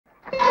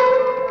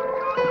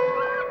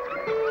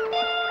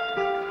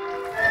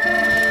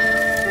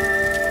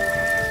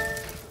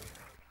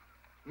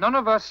None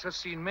of us has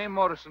seen May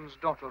Morrison's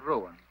daughter,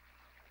 Rowan,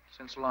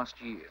 since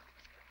last year.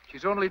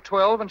 She's only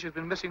 12 and she's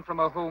been missing from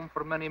her home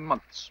for many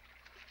months.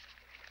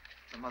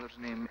 Her mother's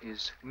name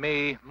is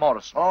May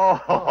Morrison.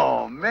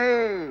 Oh,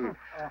 May.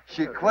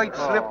 She quite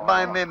slipped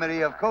my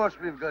memory. Of course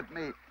we've got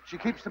May. She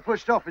keeps the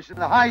post office in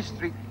the High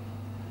Street.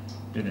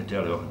 Didn't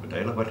tell you what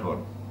I live at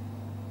one.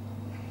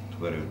 It's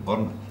where he was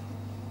born.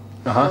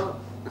 Uh-huh.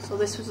 So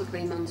this was the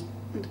Green Man's...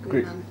 The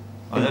Green Man.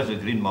 Oh, that's the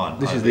Green Man.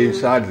 This is the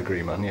inside of the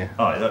Green Man, yeah.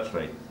 Aye, that's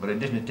right. But it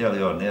doesn't tell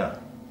you on there.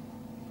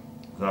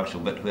 The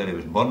actual bit where he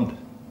was burned.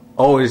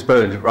 Oh, he's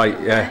burned, right,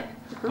 yeah.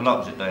 Well, that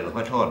was at Dale of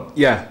Whithorn.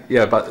 Yeah,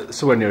 yeah, but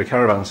somewhere near a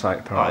caravan site,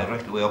 apparently. Aye,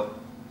 right the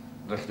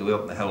way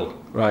up the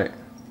hill. Right.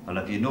 And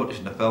if you notice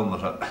in the film,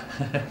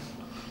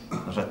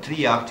 there's a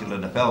tree actually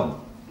in the film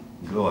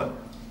growing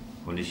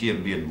when you see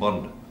him being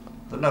burned.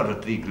 There's never a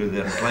tree grew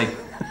there in his life.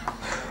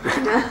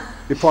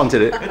 You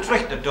planted it? It's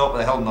right at the top of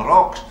the hill in the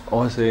rocks. Oh,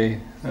 I see.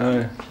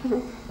 And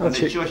it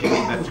shows you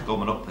wee bits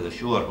coming up to the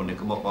shore when they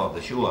come up off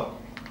the shore.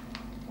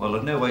 Well,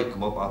 there's no way to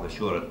come up off the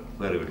shore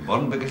where he was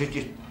burned because it's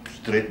just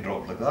straight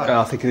drops like that.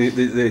 I think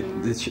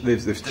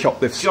they've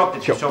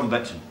chopped some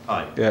bits.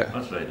 Aye, yeah.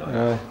 That's right.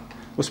 Aye.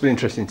 Must have been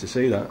interesting to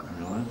see that.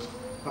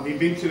 Have you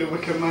been to the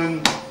Wicker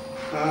Man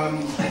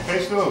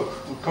festival?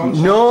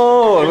 Concert?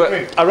 No,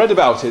 I read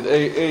about it.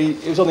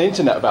 It was on the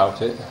internet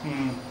about it.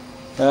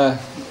 But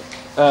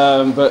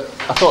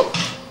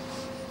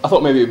I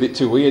thought maybe a bit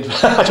too weird.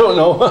 I don't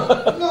know.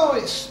 No,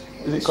 it's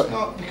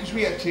not, because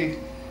we had to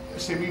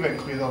say we went and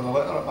cleared all the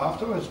litter up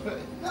afterwards, but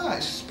no,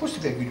 it's supposed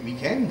to be a good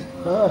weekend.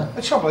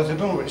 The trouble is I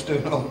don't know what it's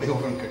doing all the way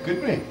over in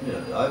Kirkcudbright.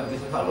 Yeah,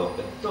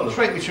 it's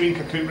right between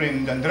Kirkcudbright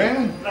and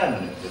Dundrennan.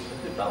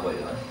 It's that way,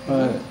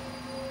 Right.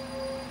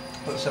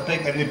 But it's a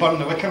big, and they burn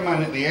the Wicker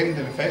Man at the end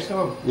of the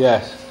festival.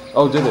 Yes.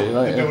 Oh, did they?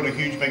 Right. They build a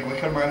huge big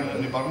Wicker Man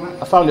and they burn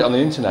it. I found it on the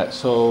internet,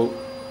 so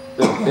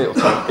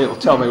it'll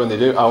tell me when they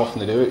do it, how often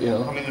they do it, you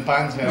know. I mean, the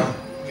band there,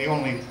 the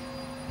only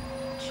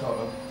sort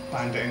of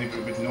band that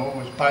anybody would know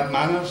was Bad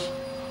Manners.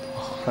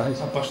 Oh, right.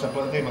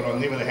 They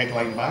were the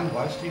headline band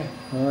last year.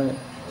 Right.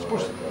 It's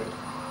supposed to be good.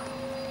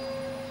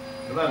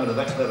 Remember the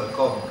next bit of the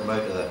coffin come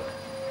out of the...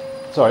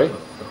 Sorry?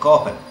 The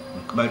coffin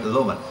would come out of the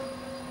oven.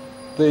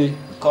 The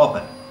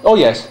coffin. Oh,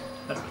 yes.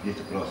 That was used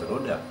to cross the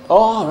road there.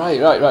 Oh, right.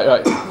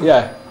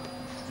 Yeah.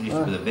 There used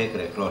to be the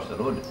bakery across the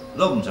road.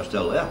 The ovens are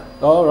still there.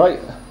 Oh, right.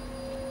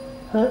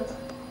 Oh,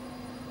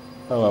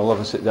 well, we'll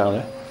have a sit down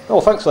here. Oh,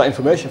 thanks for that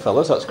information,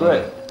 fellas. That's great.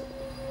 Okay.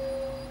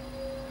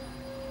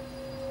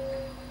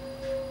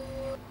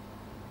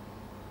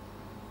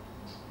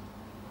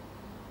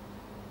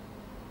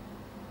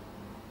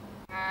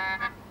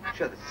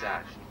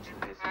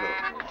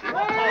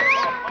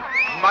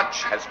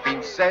 Much has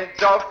been said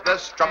of the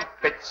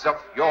strumpets of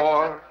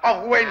yore,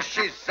 Of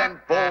wenches and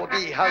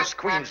bawdy house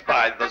queens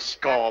by the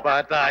score,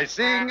 but I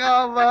sing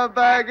of the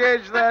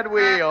baggage that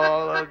we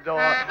all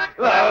adore.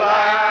 The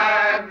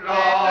landlord's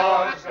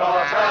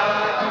daughter.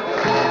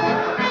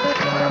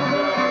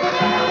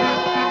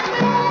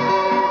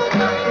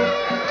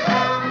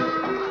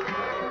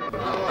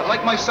 I'd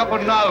like my supper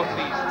now,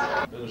 please.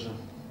 There's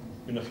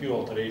been a few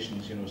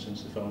alterations, you know,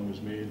 since the film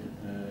was made.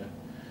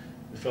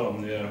 The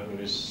film there, where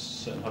he's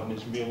sitting having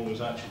his meal,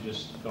 was actually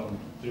just filmed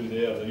through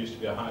there. There used to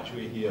be a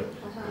hatchway here.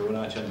 We were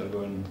actually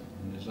undergoing,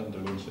 and it's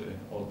undergoing sort of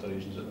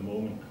alterations at the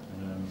moment.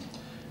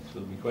 So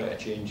there'll be quite a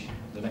change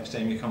the next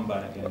time you come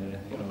back. You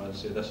know, as I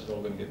say, this is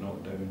all going to get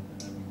knocked down.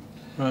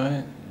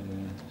 Right.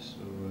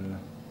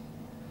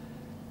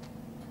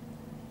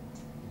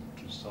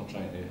 Still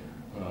trying to.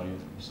 Well,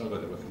 you've still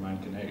got the Wicker Man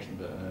connection,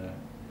 but.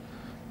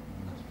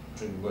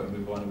 We've got to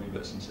move on a wee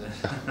bit since then.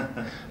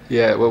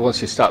 Yeah, well,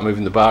 once you start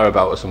moving the bar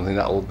about or something,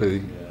 that'll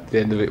be the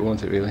end of it,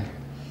 won't it, really?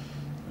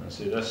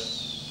 See,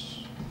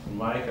 this, from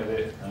my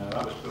career,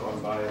 that was put on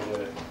by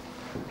the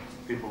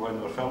people when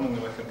they were filming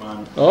the Wicker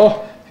Man.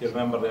 Oh! If you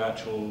remember the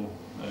actual,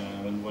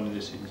 in one of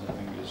the scenes, I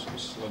think it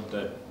was slid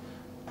the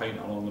pint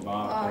along the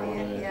bar.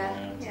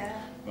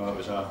 Well, it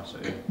was a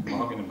sort of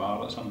mahogany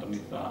bar that's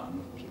underneath that,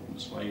 and it wouldn't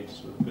slide,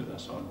 so we put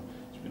this on.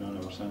 Been on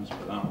ever since,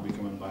 but that will be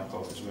coming back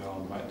off as well,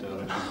 and back to the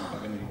original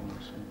mahogany.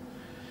 So,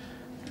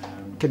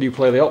 can you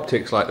play the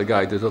optics like the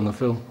guy does on the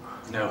film?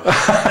 No.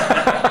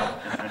 I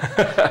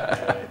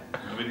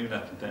wouldn't even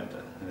have to attempt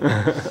it.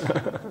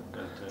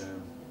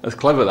 That's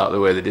clever, that, the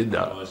way they did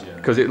that,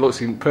 because yeah. it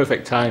looks in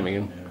perfect timing,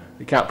 and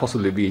it can't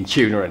possibly be in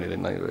tune or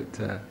anything like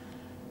that.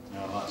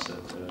 No, that's it.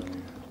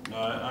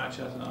 No,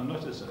 actually, I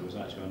noticed that it was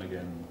actually on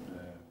again.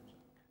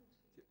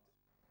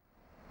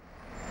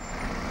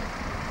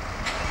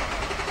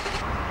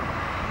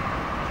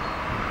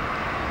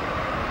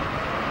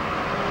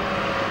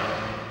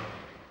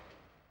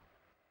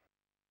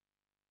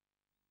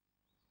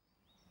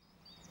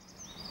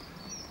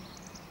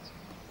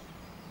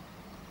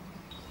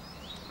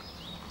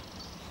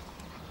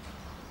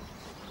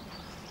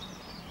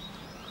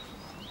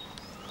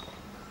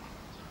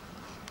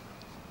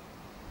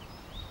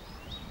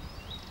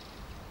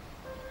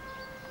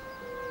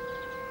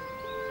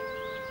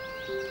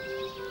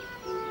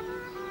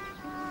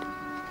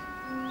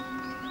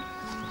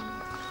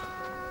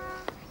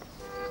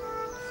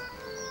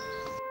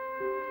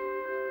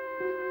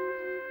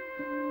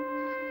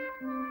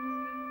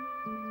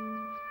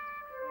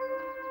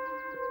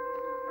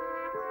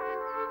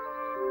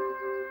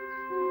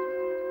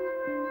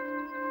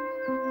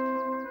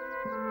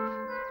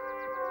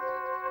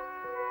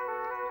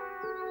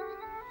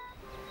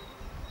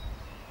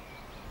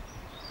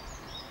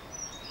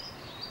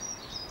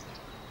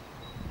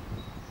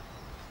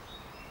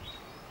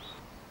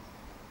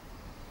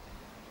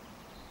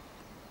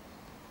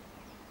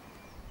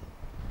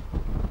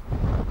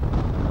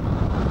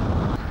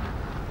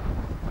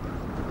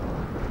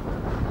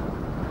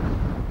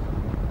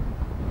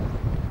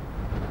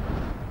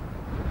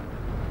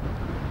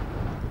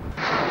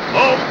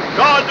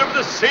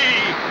 sea,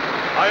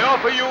 I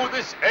offer you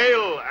this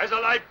ale as a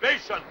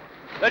libation,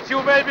 that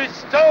you may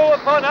bestow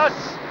upon us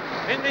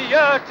in the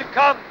year to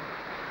come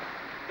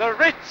the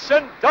rich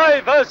and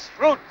diverse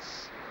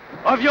fruits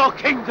of your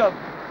kingdom.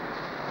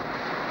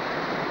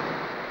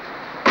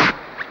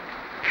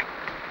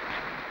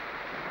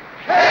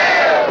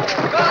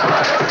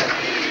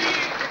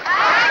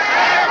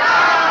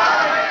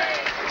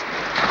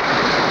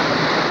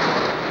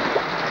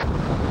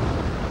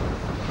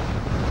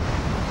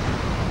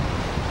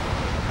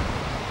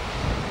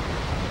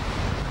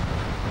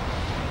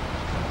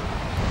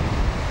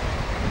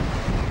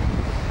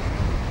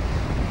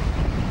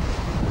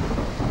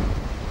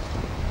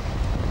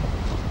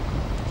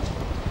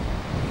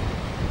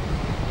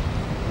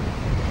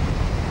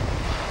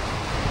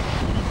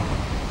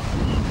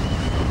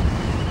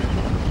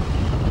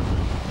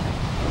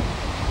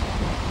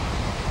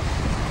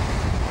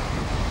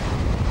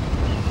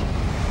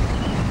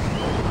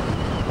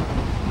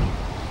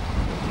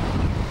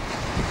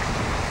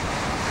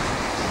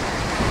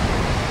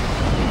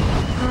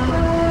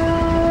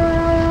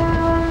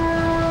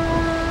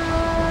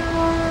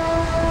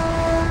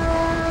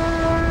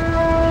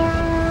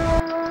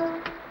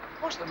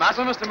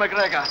 Mr.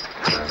 McGregor.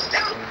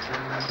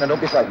 Now,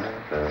 don't be frightened.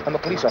 I'm a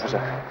police officer.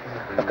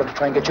 I've come to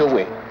try and get you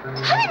away.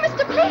 Hurry,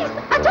 mister, please.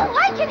 I don't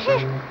like it here.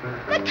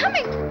 They're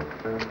coming.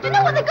 Do you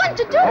know what they're going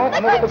to do? Oh, I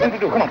know what they're going to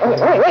do. Come on,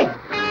 hurry.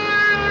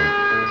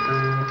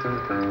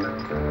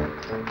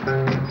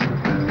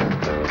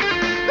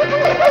 I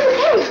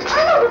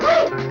know the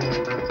way.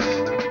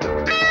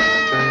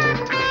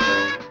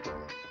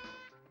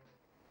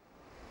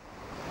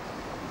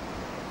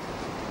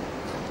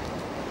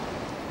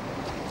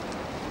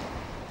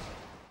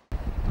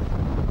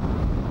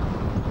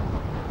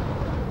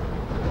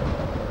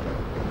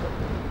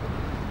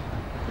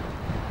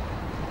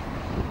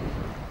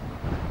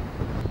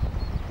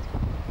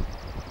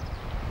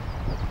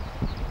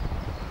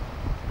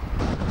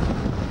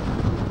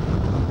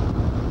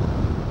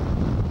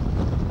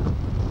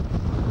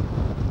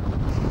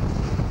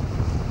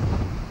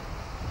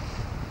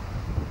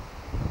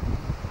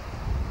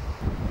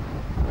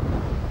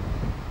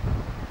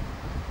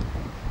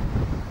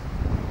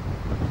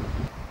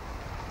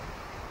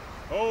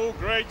 O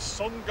great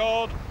sun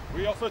god,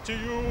 we offer to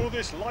you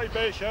this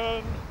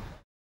libation.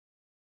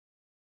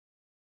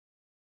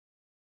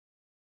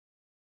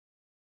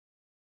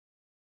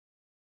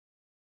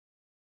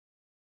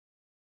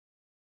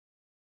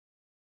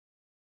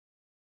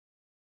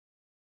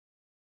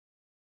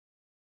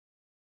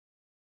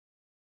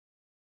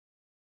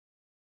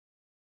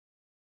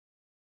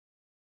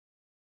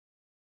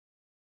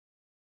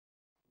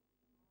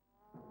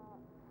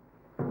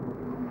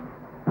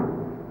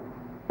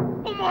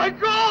 Oh my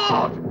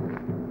God!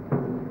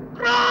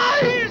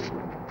 Christ!